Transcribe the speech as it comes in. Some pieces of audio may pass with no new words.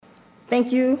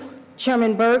Thank you,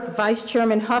 Chairman Burke, Vice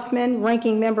Chairman Huffman,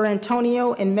 Ranking Member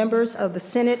Antonio, and members of the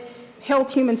Senate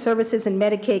Health, Human Services, and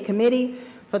Medicaid Committee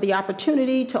for the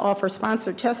opportunity to offer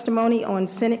sponsored testimony on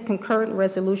Senate Concurrent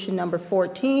Resolution number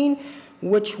 14,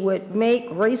 which would make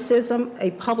racism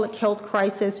a public health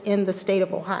crisis in the state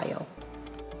of Ohio.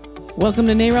 Welcome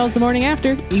to NARAL's The Morning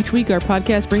After. Each week, our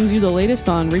podcast brings you the latest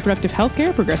on reproductive health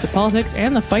care, progressive politics,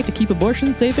 and the fight to keep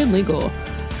abortion safe and legal.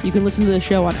 You can listen to the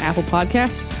show on Apple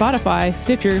Podcasts, Spotify,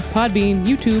 Stitcher, Podbean,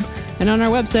 YouTube, and on our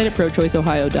website at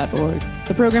prochoiceohio.org.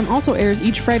 The program also airs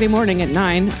each Friday morning at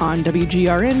 9 on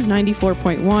WGRN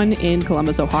 94.1 in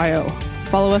Columbus, Ohio.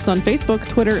 Follow us on Facebook,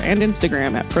 Twitter, and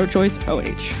Instagram at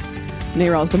ProChoiceOH.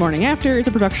 NARAL's The Morning After is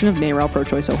a production of NARAL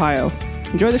Pro-Choice Ohio.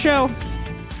 Enjoy the show!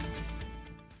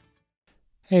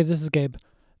 Hey, this is Gabe.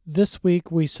 This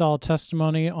week we saw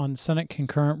testimony on Senate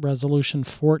Concurrent Resolution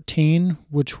 14,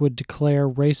 which would declare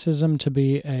racism to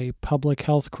be a public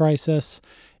health crisis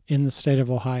in the state of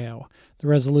Ohio. The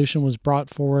resolution was brought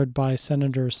forward by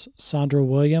Senators Sandra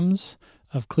Williams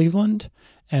of Cleveland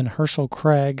and Herschel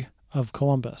Craig of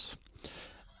Columbus.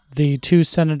 The two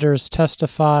senators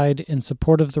testified in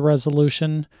support of the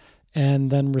resolution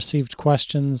and then received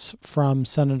questions from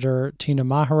Senator Tina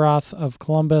Maharath of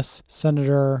Columbus,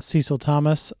 Senator Cecil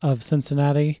Thomas of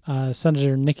Cincinnati,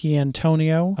 Senator Nikki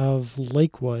Antonio of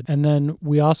Lakewood, and then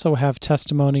we also have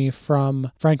testimony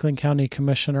from Franklin County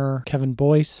Commissioner Kevin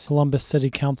Boyce, Columbus City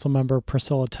Council member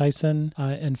Priscilla Tyson,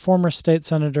 and former State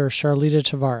Senator Charlita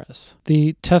Tavares.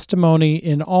 The testimony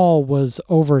in all was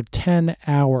over 10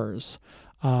 hours.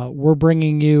 We're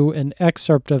bringing you an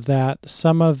excerpt of that.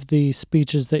 Some of the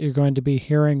speeches that you're going to be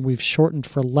hearing we've shortened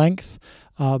for length,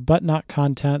 but not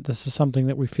content. This is something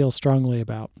that we feel strongly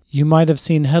about. You might have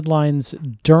seen headlines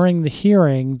during the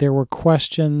hearing. There were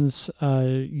questions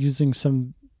using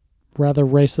some rather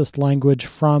racist language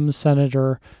from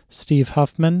Senator Steve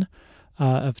Huffman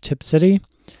of Tip City.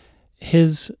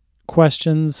 His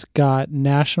questions got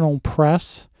national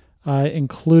press,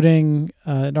 including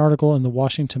an article in the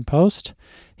Washington Post.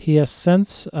 He has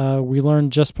since, we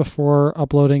learned just before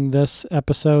uploading this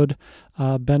episode,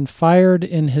 been fired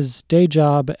in his day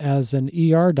job as an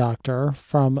ER doctor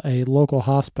from a local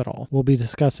hospital. We'll be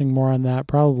discussing more on that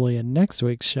probably in next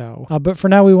week's show. But for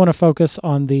now, we want to focus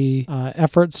on the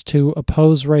efforts to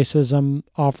oppose racism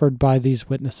offered by these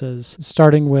witnesses,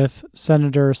 starting with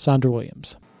Senator Sandra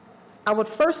Williams. I would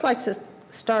first like to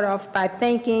start off by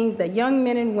thanking the young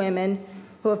men and women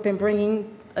who have been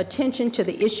bringing attention to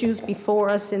the issues before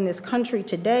us in this country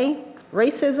today.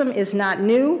 Racism is not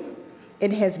new.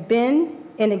 It has been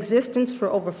in existence for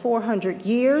over 400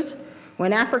 years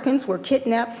when Africans were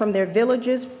kidnapped from their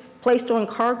villages, placed on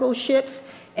cargo ships,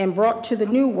 and brought to the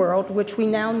New World, which we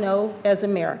now know as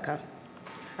America.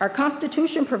 Our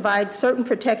Constitution provides certain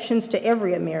protections to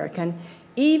every American,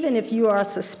 even if you are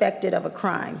suspected of a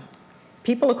crime.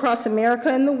 People across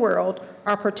America and the world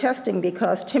are protesting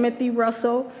because Timothy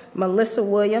Russell, Melissa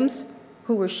Williams,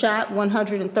 who were shot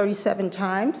 137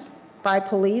 times by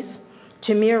police,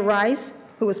 Tamir Rice,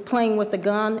 who was playing with a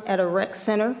gun at a rec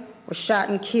center, was shot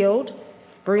and killed.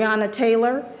 Breonna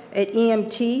Taylor at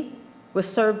EMT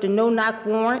was served a no-knock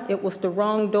warrant. It was the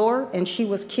wrong door, and she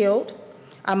was killed.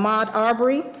 Ahmaud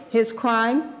Arbery, his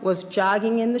crime was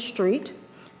jogging in the street.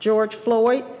 George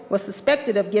Floyd was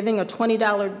suspected of giving a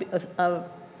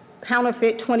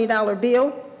counterfeit $20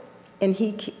 bill, and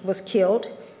he was killed,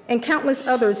 and countless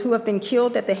others who have been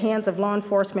killed at the hands of law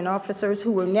enforcement officers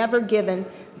who were never given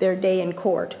their day in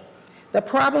court. The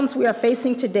problems we are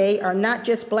facing today are not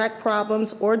just black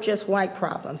problems or just white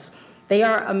problems. They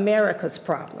are America's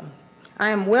problem. I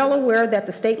am well aware that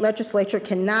the state legislature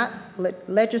cannot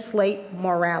legislate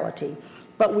morality,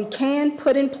 but we can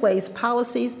put in place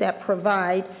policies that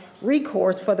provide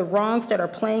recourse for the wrongs that are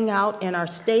playing out in our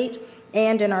state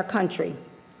and in our country.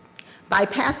 By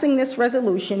passing this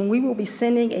resolution, we will be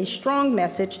sending a strong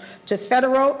message to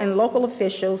federal and local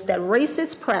officials that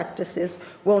racist practices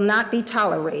will not be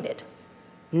tolerated.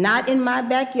 Not in my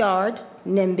backyard,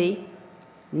 NIMBY,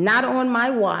 not on my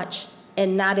watch,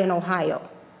 and not in Ohio.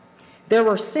 There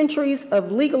were centuries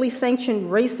of legally sanctioned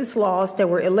racist laws that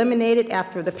were eliminated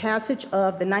after the passage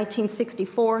of the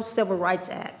 1964 Civil Rights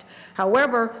Act.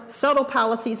 However, subtle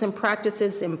policies and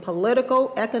practices in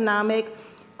political, economic,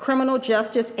 criminal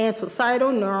justice, and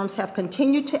societal norms have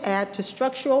continued to add to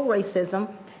structural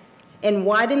racism and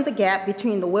widen the gap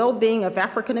between the well-being of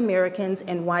African Americans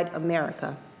and white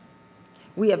America.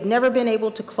 We have never been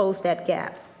able to close that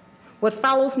gap. What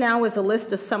follows now is a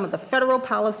list of some of the federal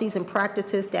policies and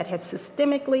practices that have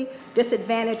systemically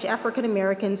disadvantaged African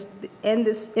Americans in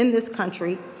this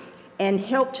country and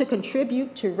helped to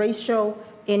contribute to racial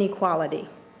inequality.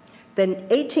 The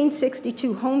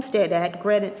 1862 Homestead Act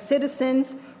granted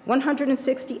citizens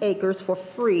 160 acres for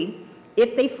free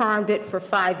if they farmed it for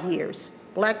 5 years.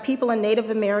 Black people and Native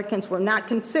Americans were not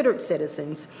considered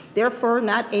citizens, therefore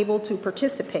not able to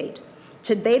participate.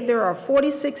 Today, there are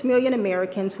 46 million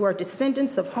Americans who are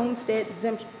descendants of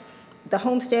the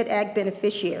Homestead Act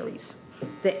beneficiaries.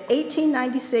 The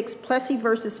 1896 Plessy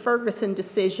versus Ferguson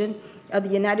decision of the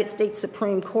United States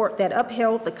Supreme Court that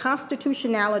upheld the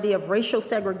constitutionality of racial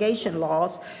segregation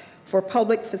laws for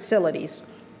public facilities,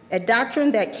 a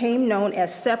doctrine that came known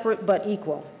as separate but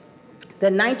equal.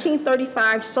 The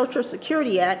 1935 Social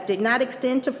Security Act did not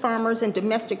extend to farmers and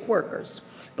domestic workers.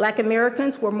 Black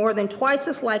Americans were more than twice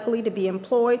as likely to be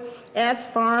employed as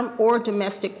farm or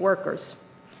domestic workers.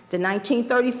 The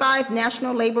 1935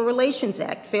 National Labor Relations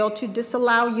Act failed to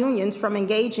disallow unions from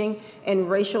engaging in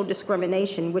racial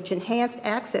discrimination, which enhanced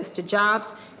access to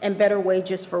jobs and better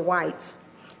wages for whites.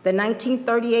 The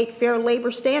 1938 Fair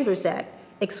Labor Standards Act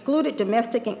excluded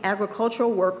domestic and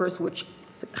agricultural workers, which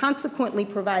consequently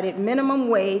provided minimum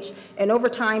wage and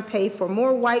overtime pay for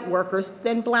more white workers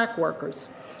than black workers.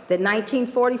 The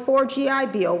 1944 GI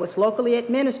Bill was locally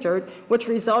administered, which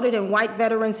resulted in white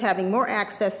veterans having more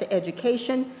access to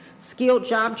education, skilled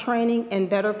job training, and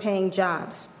better paying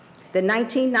jobs. The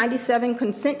 1997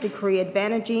 Consent Decree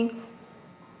advantaging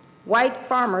white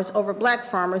farmers over black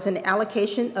farmers in the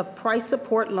allocation of price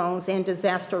support loans and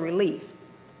disaster relief.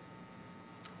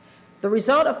 The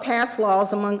result of past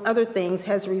laws, among other things,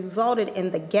 has resulted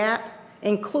in the gap,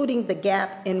 including the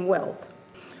gap in wealth.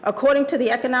 According to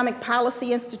the Economic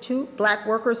Policy Institute, black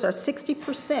workers are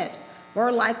 60%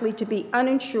 more likely to be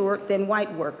uninsured than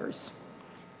white workers.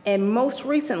 And most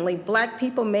recently, black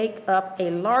people make up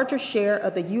a larger share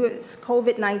of the U.S.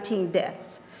 COVID-19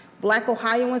 deaths. Black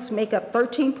Ohioans make up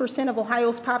 13% of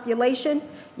Ohio's population,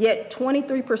 yet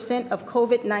 23% of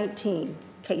COVID-19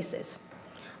 cases.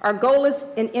 Our goal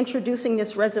in introducing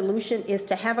this resolution is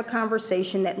to have a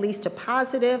conversation that leads to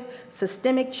positive,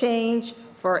 systemic change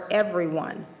for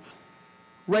everyone.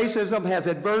 Racism has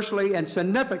adversely and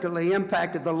significantly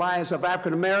impacted the lives of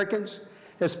African Americans,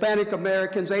 Hispanic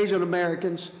Americans, Asian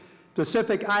Americans,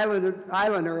 Pacific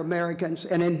Islander Americans,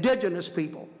 and indigenous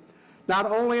people, not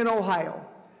only in Ohio,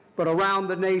 but around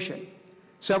the nation.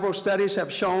 Several studies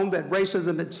have shown that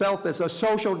racism itself is a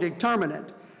social determinant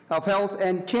of health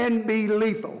and can be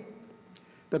lethal.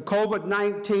 The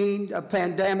COVID-19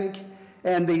 pandemic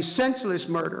and the senseless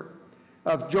murder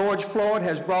of George Floyd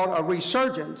has brought a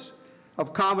resurgence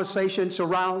of conversation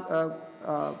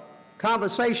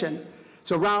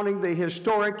surrounding the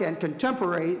historic and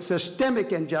contemporary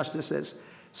systemic injustices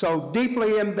so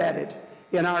deeply embedded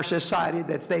in our society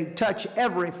that they touch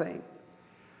everything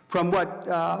from what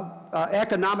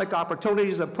economic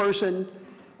opportunities a person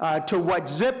to what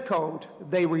zip code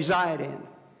they reside in.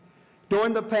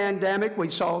 During the pandemic, we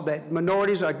saw that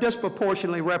minorities are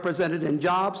disproportionately represented in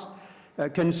jobs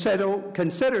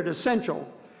considered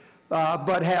essential,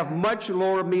 but have much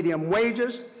lower median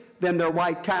wages than their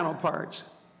white counterparts.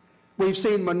 We've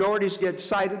seen minorities get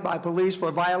cited by police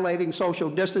for violating social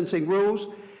distancing rules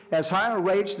as higher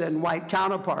rates than white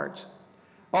counterparts.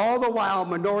 All the while,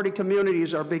 minority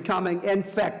communities are becoming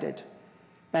infected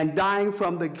and dying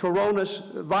from the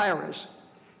coronavirus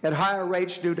at higher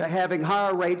rates due to having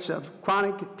higher rates of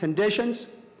chronic conditions.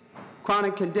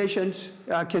 Chronic conditions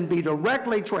can be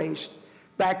directly traced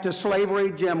back to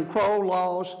slavery, Jim Crow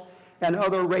laws, and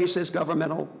other racist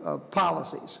governmental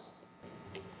policies.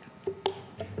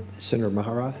 Senator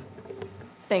Maharath.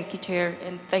 Thank you, Chair,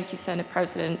 and thank you, Senate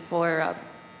President, for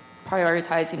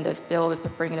prioritizing this bill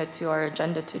and bringing it to our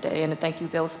agenda today. And thank you,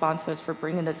 bill sponsors, for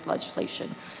bringing this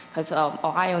legislation, because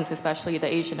Ohioans, especially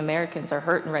the Asian Americans, are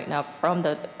hurting right now from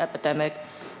the epidemic.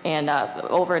 And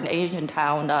over in Asian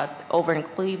town, over in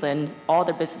Cleveland, all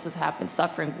their businesses have been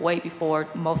suffering way before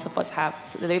most of us have.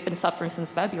 So they've been suffering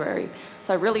since February.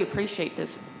 So I really appreciate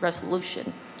this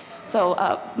resolution. So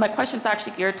my question is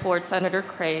actually geared towards Senator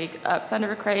Craig.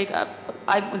 Senator Craig,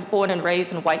 I was born and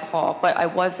raised in Whitehall, but I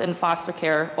was in foster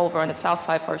care over on the south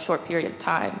side for a short period of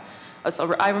time.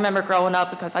 So I remember growing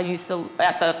up, because I used to,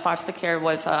 at the foster care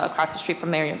was across the street from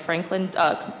Marion Franklin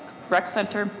Rec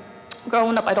Center.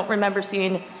 Growing up, I don't remember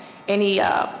seeing any,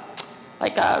 I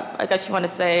guess you want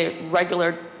to say,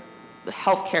 regular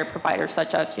healthcare providers,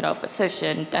 such as,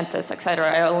 physician, dentist, et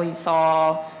cetera. I only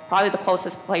saw, probably the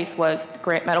closest place was the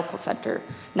Grant Medical Center.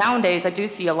 Nowadays, I do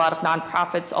see a lot of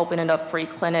nonprofits opening up free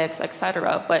clinics, et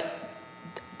cetera. But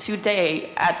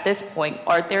today, at this point,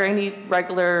 are there any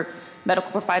regular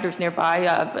medical providers nearby,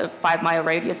 a 5-mile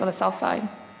radius on the south side?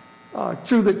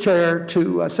 Through the chair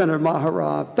to Senator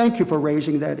Maharath, thank you for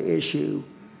raising that issue.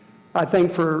 I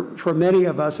think for many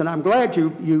of us, and I'm glad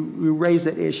you raised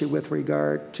that issue with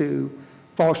regard to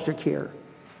foster care.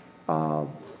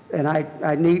 And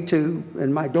I need to,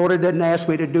 and my daughter didn't ask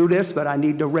me to do this, but I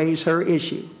need to raise her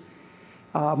issue.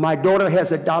 My daughter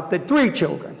has adopted 3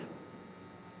 children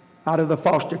out of the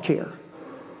foster care.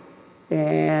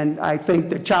 And I think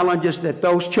the challenges that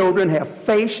those children have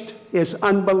faced is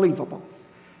unbelievable.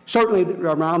 Certainly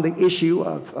around the issue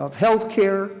of health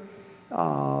care,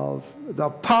 of the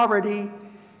poverty.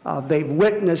 They've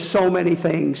witnessed so many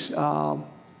things.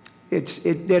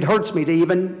 It hurts me to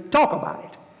even talk about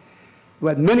it.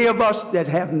 But many of us that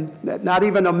have not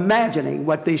even imagining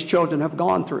what these children have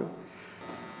gone through.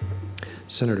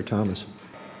 Senator Thomas.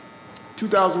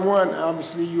 2001,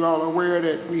 obviously you all are aware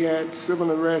that we had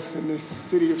civil unrest in the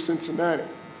city of Cincinnati.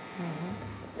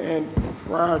 And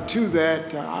prior to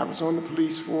that, I was on the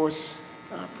police force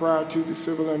prior to the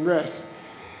civil unrest.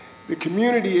 The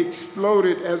community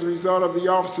exploded as a result of the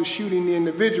officer shooting the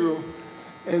individual,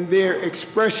 and their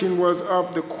expression was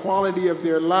of the quality of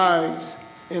their lives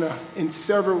in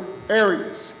several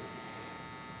areas.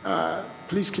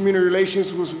 Police community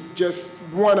relations was just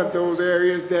one of those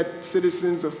areas that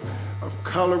citizens of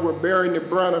color were bearing the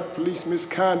brunt of police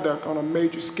misconduct on a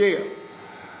major scale.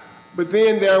 But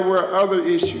then there were other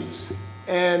issues,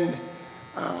 and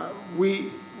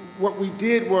what we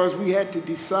did was we had to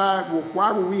decide, well,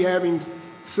 why were we having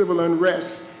civil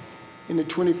unrest in the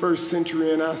 21st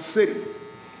century in our city?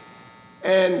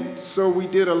 And so we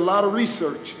did a lot of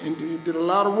research and did a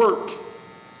lot of work.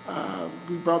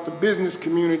 We brought the business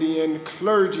community and the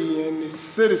clergy and the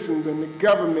citizens and the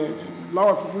government and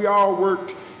law enforcement. We all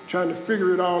worked trying to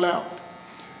figure it all out.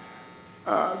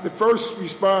 The first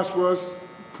response was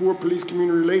poor police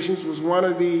community relations was one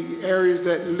of the areas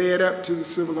that led up to the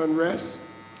civil unrest.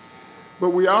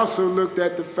 But we also looked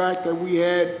at the fact that we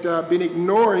had been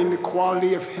ignoring the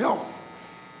quality of health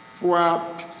for our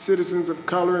citizens of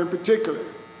color in particular,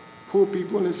 poor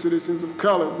people and citizens of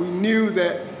color. We knew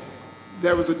that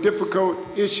there was a difficult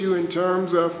issue in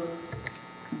terms of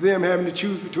them having to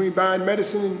choose between buying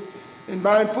medicine and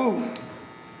buying food.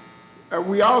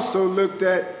 We also looked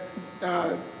at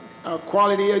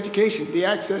quality education, the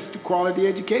access to quality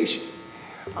education.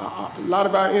 A lot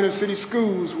of our inner city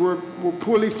schools were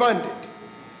poorly funded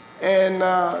and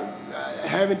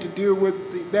having to deal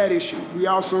with that issue. We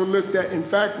also looked at, in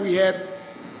fact, we had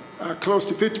close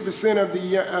to 50%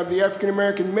 of the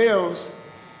African-American males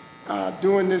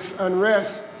during this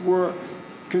unrest were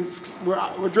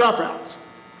dropouts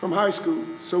from high school.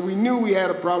 So we knew we had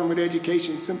a problem with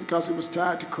education simply because it was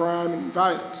tied to crime and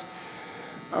violence.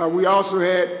 We also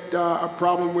had a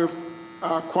problem with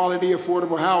quality,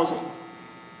 affordable housing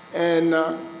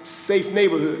and safe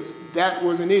neighborhoods. That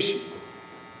was an issue.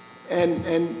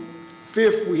 And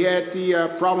fifth, we had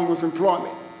the problem with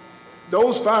employment.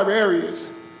 Those 5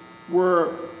 areas were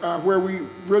where we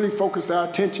really focused our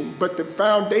attention. But the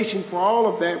foundation for all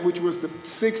of that, which was the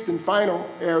 6th and final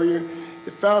area,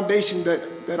 the foundation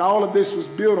that all of this was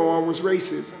built on was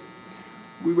racism.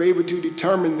 We were able to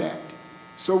determine that.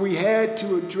 So we had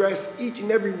to address each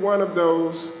and every one of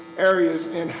those areas,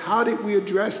 and how did we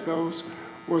address those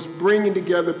was bringing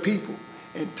together people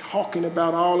and talking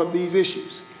about all of these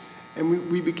issues.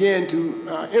 And we began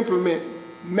to implement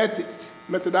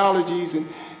methodologies and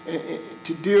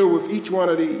to deal with each one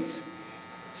of these.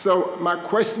 So my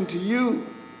question to you,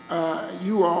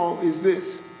 you all, is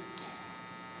this.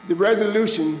 The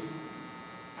resolution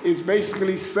is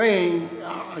basically saying,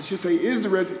 is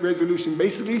the resolution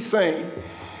basically saying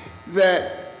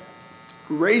that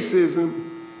racism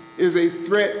is a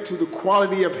threat to the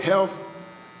quality of health,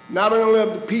 not only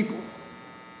of the people,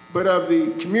 but of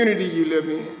the community you live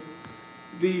in,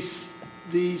 the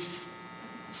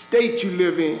state you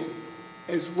live in,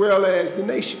 as well as the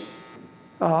nation?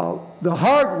 The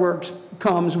hard work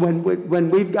comes when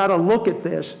we've got to look at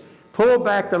this, pull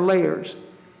back the layers,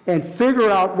 and figure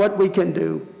out what we can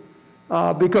do.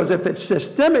 Because if it's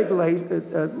systemic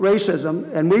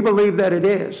racism, and we believe that it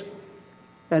is,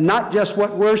 and not just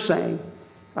what we're saying,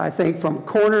 I think from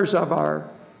corners of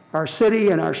our city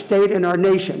and our state and our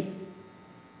nation,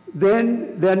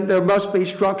 then there must be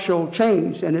structural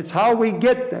change, and it's how we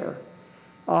get there.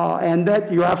 And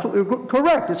that you're absolutely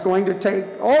correct. It's going to take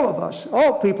all of us,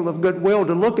 all people of goodwill,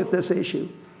 to look at this issue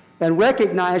and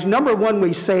recognize, number one,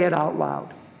 we say it out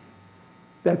loud,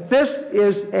 that this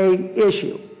is an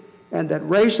issue and that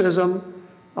racism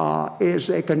is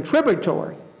a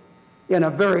contributory in a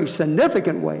very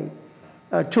significant way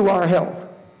to our health.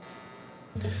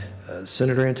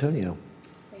 Senator Antonio.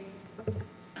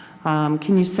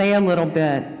 Can you say a little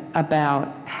bit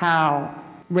about how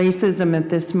racism at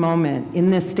this moment in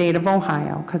this state of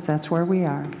Ohio, because that's where we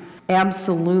are,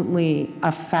 absolutely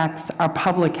affects our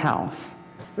public health.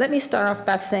 Let me start off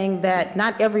by saying that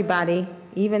not everybody,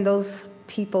 even those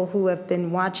people who have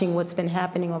been watching what's been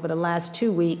happening over the last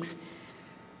 2 weeks,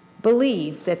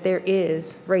 believe that there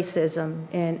is racism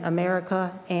in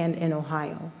America and in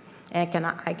Ohio. And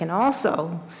I can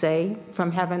also say,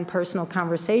 from having personal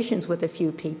conversations with a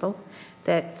few people,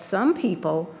 that some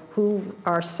people who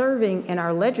are serving in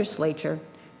our legislature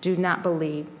do not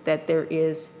believe that there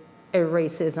is a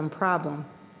racism problem.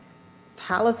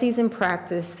 Policies and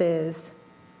practices,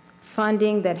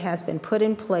 funding that has been put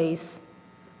in place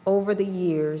over the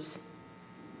years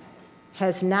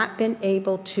has not been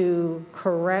able to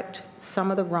correct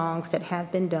some of the wrongs that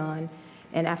have been done,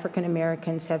 and African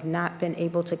Americans have not been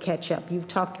able to catch up. You've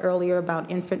talked earlier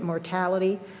about infant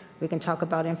mortality. We can talk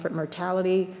about infant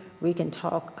mortality. We can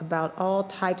talk about all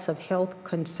types of health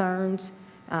concerns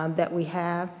that we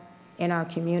have in our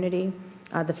community.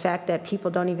 The fact that people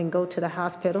don't even go to the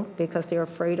hospital because they're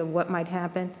afraid of what might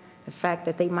happen. The fact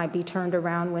that they might be turned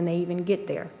around when they even get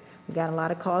there. We got a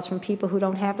lot of calls from people who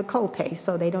don't have a copay,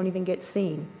 so they don't even get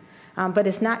seen. But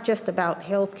it's not just about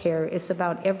health care, it's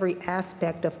about every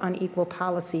aspect of unequal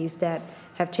policies that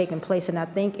have taken place. And I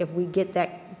think if we get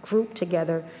that group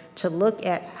together to look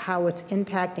at how it's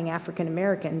impacting African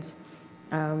Americans,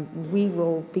 we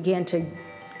will begin to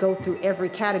go through every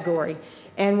category.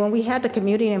 And when we had the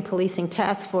Community and Policing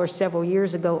Task Force several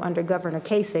years ago under Governor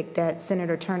Kasich that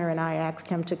Senator Turner and I asked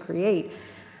him to create,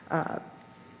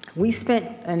 we spent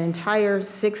an entire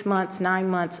 6 months, 9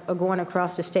 months going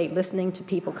across the state listening to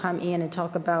people come in and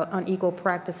talk about unequal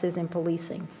practices in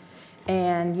policing.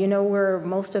 And you know where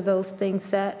most of those things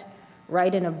sat?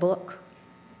 Right in a book.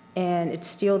 And it's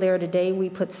still there today. We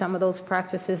put some of those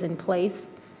practices in place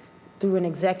through an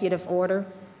executive order,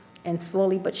 and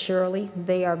slowly but surely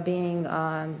they are being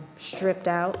stripped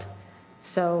out.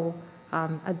 So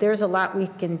there's a lot we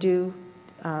can do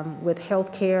with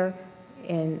health care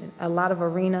in a lot of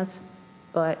arenas,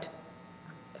 but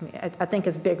I think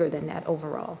it's bigger than that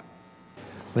overall.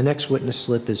 My next witness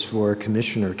slip is for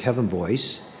Commissioner Kevin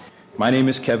Boyce. My name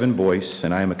is Kevin Boyce,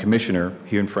 and I am a commissioner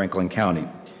here in Franklin County.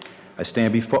 I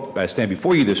stand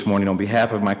before you this morning on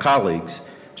behalf of my colleagues,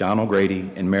 John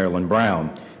O'Grady and Marilyn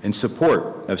Brown, in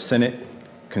support of Senate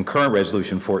Concurrent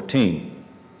Resolution 14.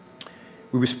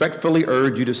 We respectfully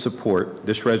urge you to support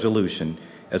this resolution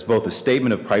as both a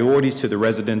statement of priorities to the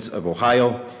residents of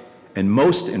Ohio, and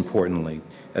most importantly,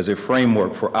 as a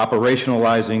framework for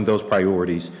operationalizing those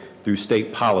priorities through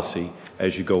state policy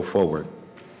as you go forward.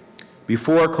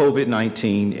 Before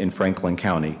COVID-19 in Franklin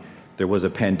County, there was a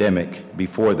pandemic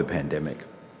before the pandemic.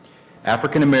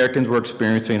 African Americans were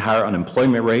experiencing higher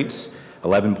unemployment rates,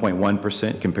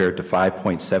 11.1% compared to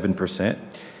 5.7%,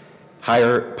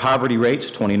 higher poverty rates,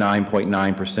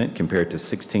 29.9% compared to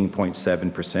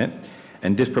 16.7%,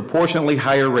 and disproportionately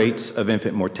higher rates of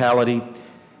infant mortality,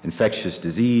 infectious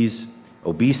disease,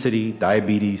 obesity,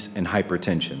 diabetes, and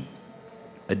hypertension.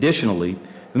 Additionally,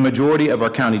 the majority of our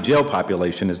county jail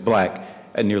population is Black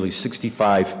at nearly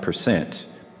 65%.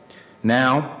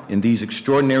 Now, in these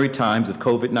extraordinary times of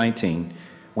COVID-19,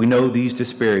 we know these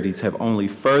disparities have only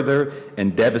further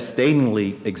and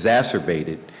devastatingly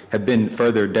exacerbated,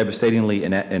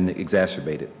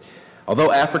 exacerbated.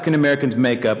 Although African Americans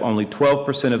make up only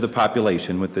 12% of the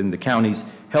population within the county's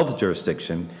health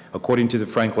jurisdiction, according to the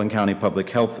Franklin County Public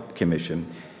Health Commission,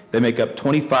 they make up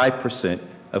 25%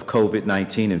 of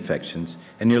COVID-19 infections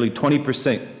and nearly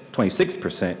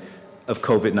 26% of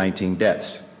COVID-19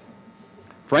 deaths.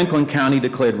 Franklin County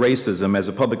declared racism as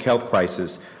a public health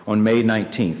crisis on May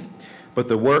 19th, but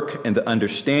the work and the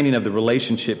understanding of the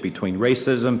relationship between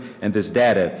racism and this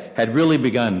data had really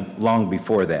begun long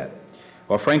before that.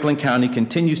 While Franklin County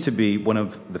continues to be one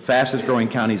of the fastest growing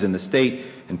counties in the state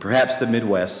and perhaps the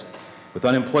Midwest, with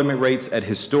unemployment rates at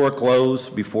historic lows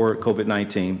before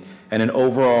COVID-19 and an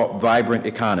overall vibrant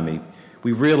economy,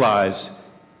 we realize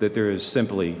that there is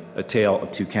simply a tale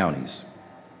of two counties.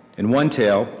 In one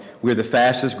tale, we're the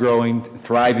fastest growing,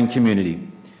 thriving community,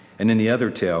 and in the other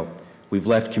tale, we've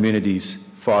left communities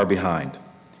far behind,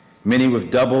 many with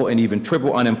double and even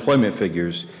triple unemployment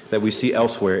figures that we see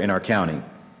elsewhere in our county.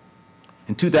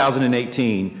 In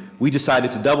 2018, we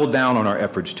decided to double down on our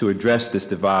efforts to address this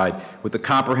divide with a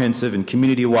comprehensive and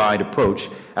community-wide approach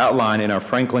outlined in our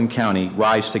Franklin County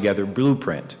Rise Together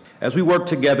blueprint. As we work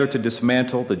together to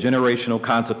dismantle the generational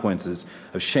consequences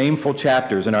of shameful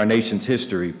chapters in our nation's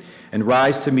history and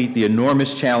rise to meet the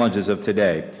enormous challenges of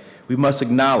today, we must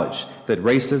acknowledge that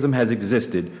racism has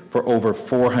existed for over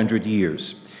 400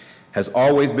 years. has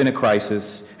always been a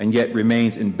crisis and yet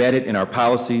remains embedded in our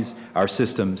policies, our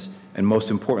systems, and most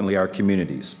importantly, our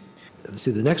communities. Let's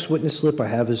see, the next witness slip I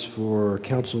have is for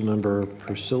Councilmember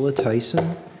Priscilla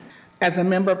Tyson. As a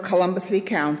member of Columbus City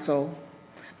Council,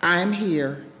 I am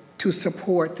here to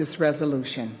support this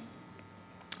resolution.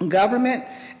 Government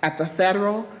at the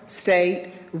federal,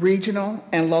 state, regional,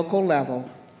 and local level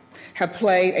have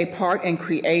played a part in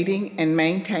creating and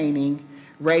maintaining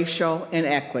racial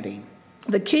inequity.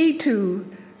 The key to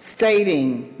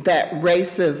stating that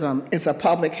racism is a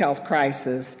public health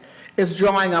crisis is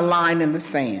drawing a line in the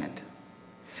sand.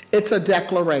 It's a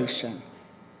declaration.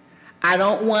 I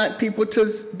don't want people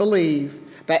to believe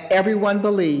that everyone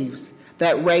believes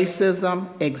that racism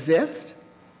exists,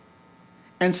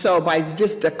 and so by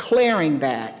just declaring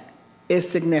that is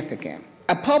significant.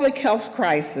 A public health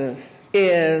crisis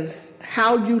is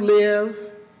how you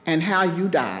live and how you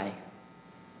die.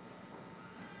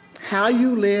 How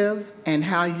you live and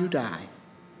how you die.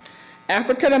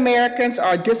 African Americans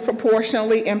are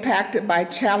disproportionately impacted by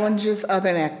challenges of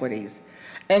inequities,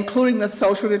 including the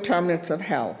social determinants of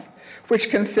health, which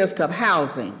consist of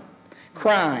housing,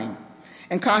 crime,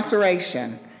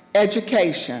 incarceration,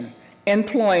 education,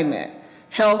 employment,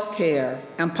 health care,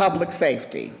 and public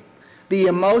safety. The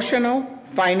emotional,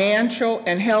 financial,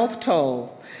 and health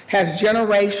toll has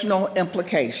generational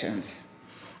implications.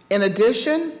 In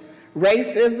addition,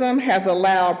 racism has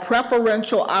allowed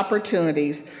preferential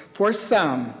opportunities for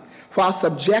some while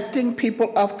subjecting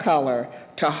people of color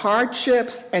to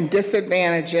hardships and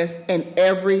disadvantages in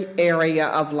every area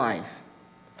of life.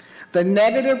 The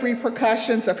negative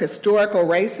repercussions of historical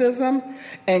racism,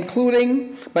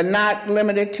 including but not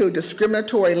limited to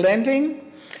discriminatory lending,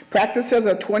 practices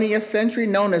of 20th century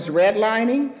known as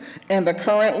redlining, and the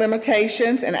current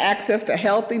limitations in access to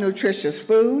healthy, nutritious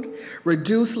food,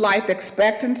 reduced life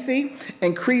expectancy,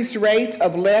 increased rates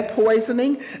of lead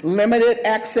poisoning, limited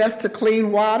access to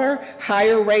clean water,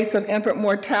 higher rates of infant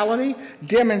mortality,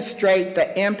 demonstrate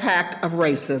the impact of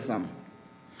racism.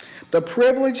 The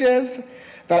privileges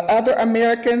that other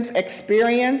Americans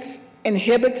experience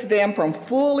inhibits them from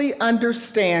fully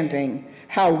understanding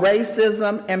how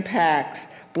racism impacts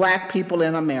Black people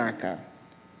in America.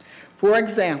 For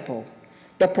example,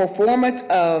 the performance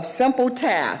of simple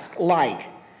tasks like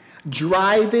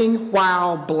driving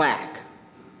while Black,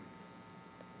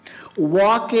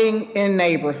 walking in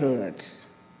neighborhoods,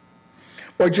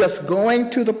 or just going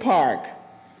to the park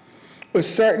with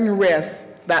certain risks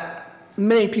that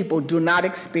many people do not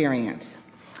experience.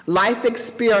 Life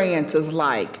experiences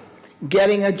like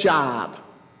getting a job,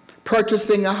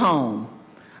 purchasing a home,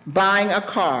 buying a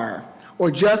car, or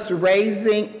just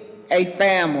raising a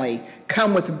family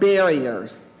come with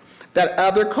barriers that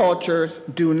other cultures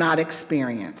do not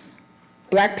experience.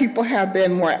 Black people have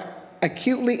been more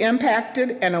acutely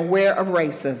impacted and aware of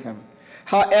racism.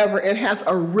 However, it has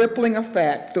a rippling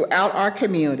effect throughout our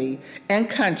community and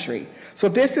country. So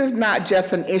this is not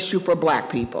just an issue for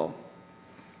Black people.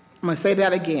 I'm going to say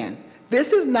that again.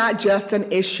 This is not just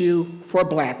an issue for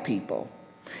Black people.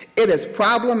 It is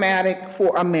problematic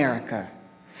for America.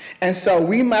 And so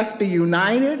we must be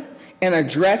united in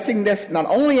addressing this not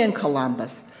only in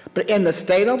Columbus, but in the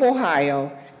state of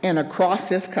Ohio and across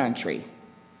this country.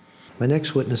 My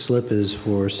next witness slip is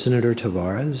for Senator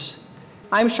Taveras.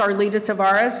 I'm Charlita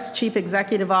Taveras, Chief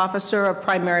Executive Officer of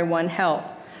Primary One Health.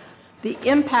 The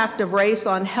impact of race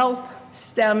on health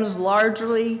stems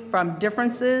largely from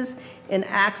differences in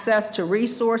access to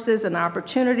resources and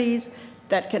opportunities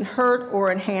that can hurt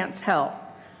or enhance health.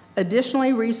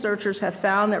 Additionally, researchers have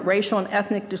found that racial and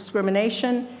ethnic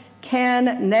discrimination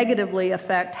can negatively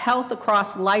affect health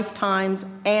across lifetimes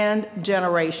and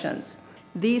generations.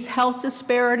 These health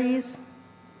disparities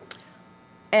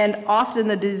and often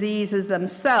the diseases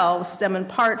themselves stem in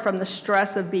part from the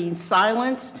stress of being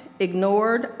silenced,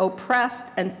 ignored,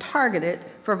 oppressed, and targeted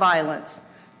for violence,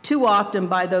 too often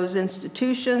by those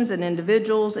institutions and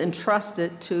individuals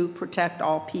entrusted to protect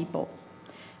all people.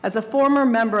 As a former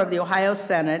member of the Ohio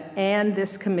Senate and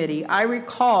this committee, I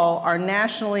recall our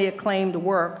nationally acclaimed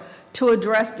work to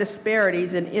address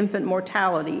disparities in infant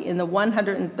mortality in the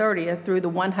 130th through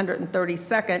the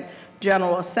 132nd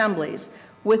General Assemblies,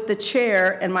 with the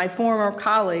chair and my former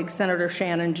colleague, Senator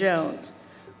Shannon Jones.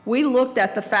 We looked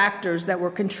at the factors that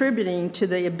were contributing to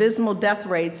the abysmal death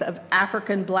rates of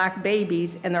African Black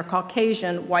babies and their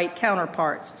Caucasian white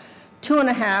counterparts,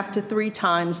 2.5 to 3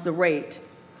 times the rate.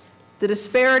 The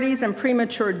disparities in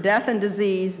premature death and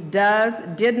disease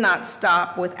did not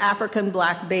stop with African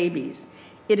Black babies.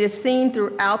 It is seen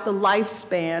throughout the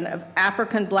lifespan of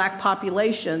African Black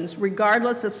populations,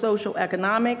 regardless of social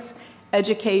economics,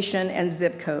 education, and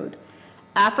zip code.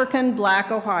 African Black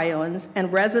Ohioans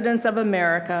and residents of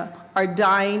America are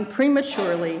dying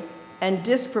prematurely and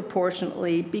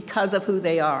disproportionately because of who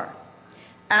they are.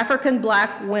 African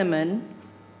Black woman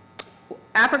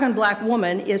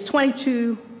is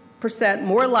 22%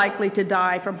 more likely to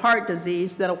die from heart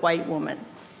disease than a white woman.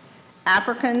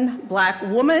 African Black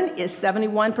woman is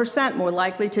 71% more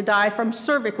likely to die from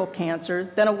cervical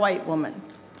cancer than a white woman.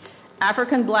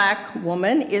 African Black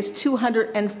woman is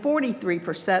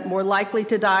 243% more likely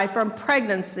to die from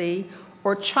pregnancy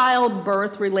or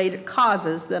childbirth-related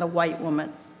causes than a white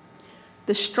woman.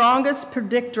 The strongest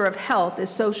predictor of health is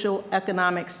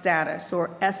socioeconomic status,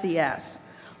 or SES.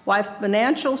 While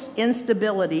financial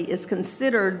instability is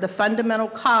considered the fundamental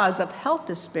cause of health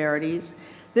disparities,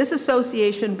 this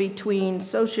association between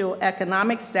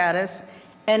socioeconomic status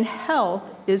and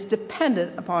health is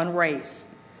dependent upon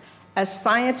race. As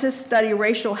scientists study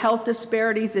racial health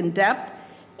disparities in depth,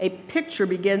 a picture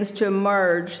begins to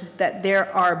emerge that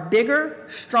there are bigger,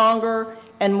 stronger,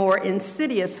 and more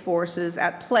insidious forces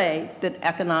at play than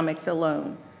economics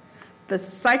alone. The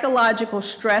psychological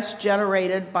stress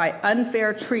generated by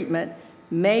unfair treatment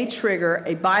may trigger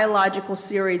a biological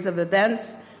series of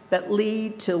events that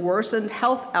lead to worsened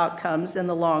health outcomes in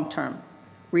the long term.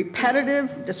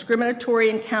 Repetitive discriminatory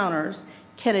encounters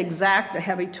can exact a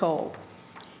heavy toll.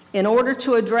 In order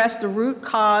to address the root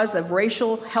cause of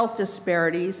racial health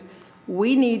disparities,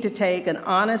 we need to take an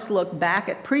honest look back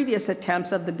at previous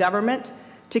attempts of the government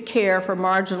to care for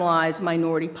marginalized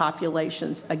minority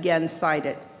populations, again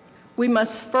cited. We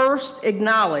must first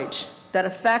acknowledge that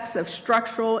effects of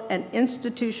structural and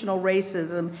institutional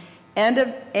racism and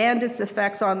its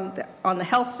effects on the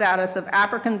health status of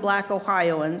African Black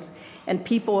Ohioans and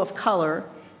people of color,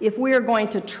 if we are going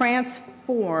to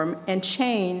transform and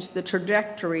change the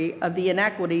trajectory of the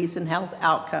inequities in health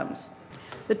outcomes.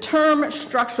 The term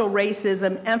structural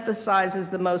racism emphasizes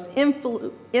the most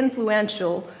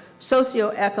influential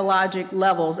socioecologic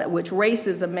levels at which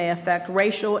racism may affect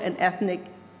racial and ethnic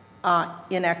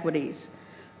inequities.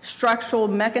 Structural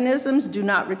mechanisms do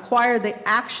not require the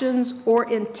actions or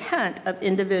intent of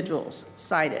individuals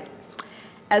cited.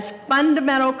 As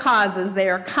fundamental causes, they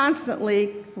are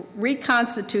constantly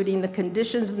reconstituting the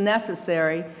conditions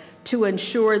necessary to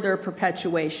ensure their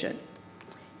perpetuation.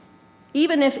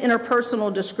 Even if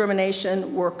interpersonal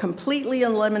discrimination were completely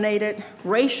eliminated,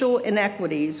 racial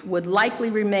inequities would likely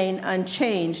remain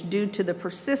unchanged due to the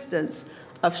persistence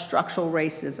of structural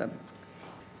racism.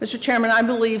 Mr. Chairman, I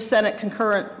believe Senate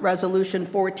Concurrent Resolution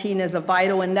 14 is a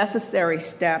vital and necessary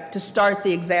step to start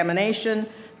the examination,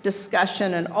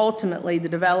 discussion, and ultimately the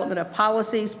development of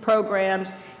policies,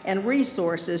 programs, and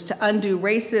resources to undo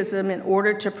racism in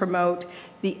order to promote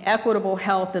the equitable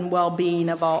health and well-being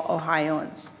of all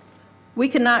Ohioans. We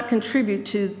cannot continue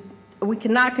to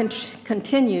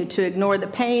ignore the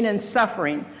pain and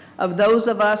suffering of those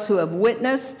of us who have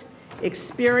witnessed,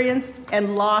 experienced,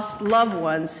 and lost loved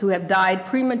ones who have died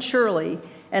prematurely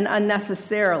and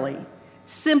unnecessarily,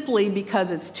 simply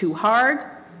because it's too hard,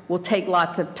 will take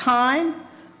lots of time,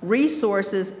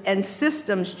 resources, and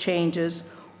systems changes,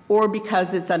 or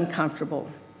because it's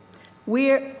uncomfortable.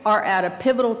 We are at a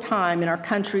pivotal time in our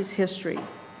country's history.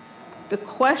 The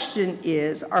question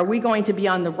is, are we going to be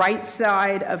on the right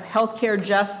side of healthcare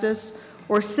justice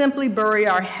or simply bury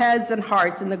our heads and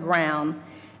hearts in the ground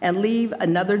and leave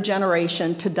another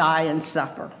generation to die and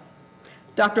suffer?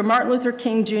 Dr. Martin Luther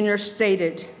King Jr.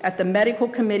 stated at the Medical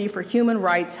Committee for Human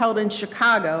Rights held in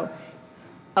Chicago,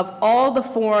 of all the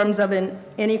forms of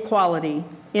inequality,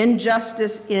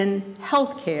 injustice in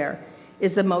healthcare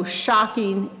is the most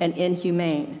shocking and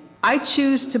inhumane. I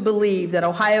choose to believe that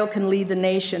Ohio can lead the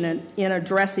nation in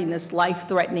addressing this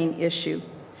life-threatening issue.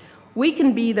 We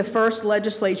can be the first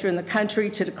legislature in the country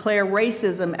to declare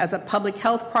racism as a public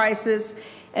health crisis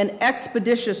and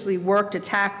expeditiously work to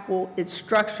tackle its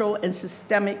structural and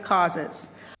systemic causes.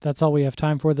 That's all we have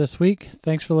time for this week.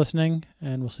 Thanks for listening,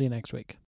 and we'll see you next week.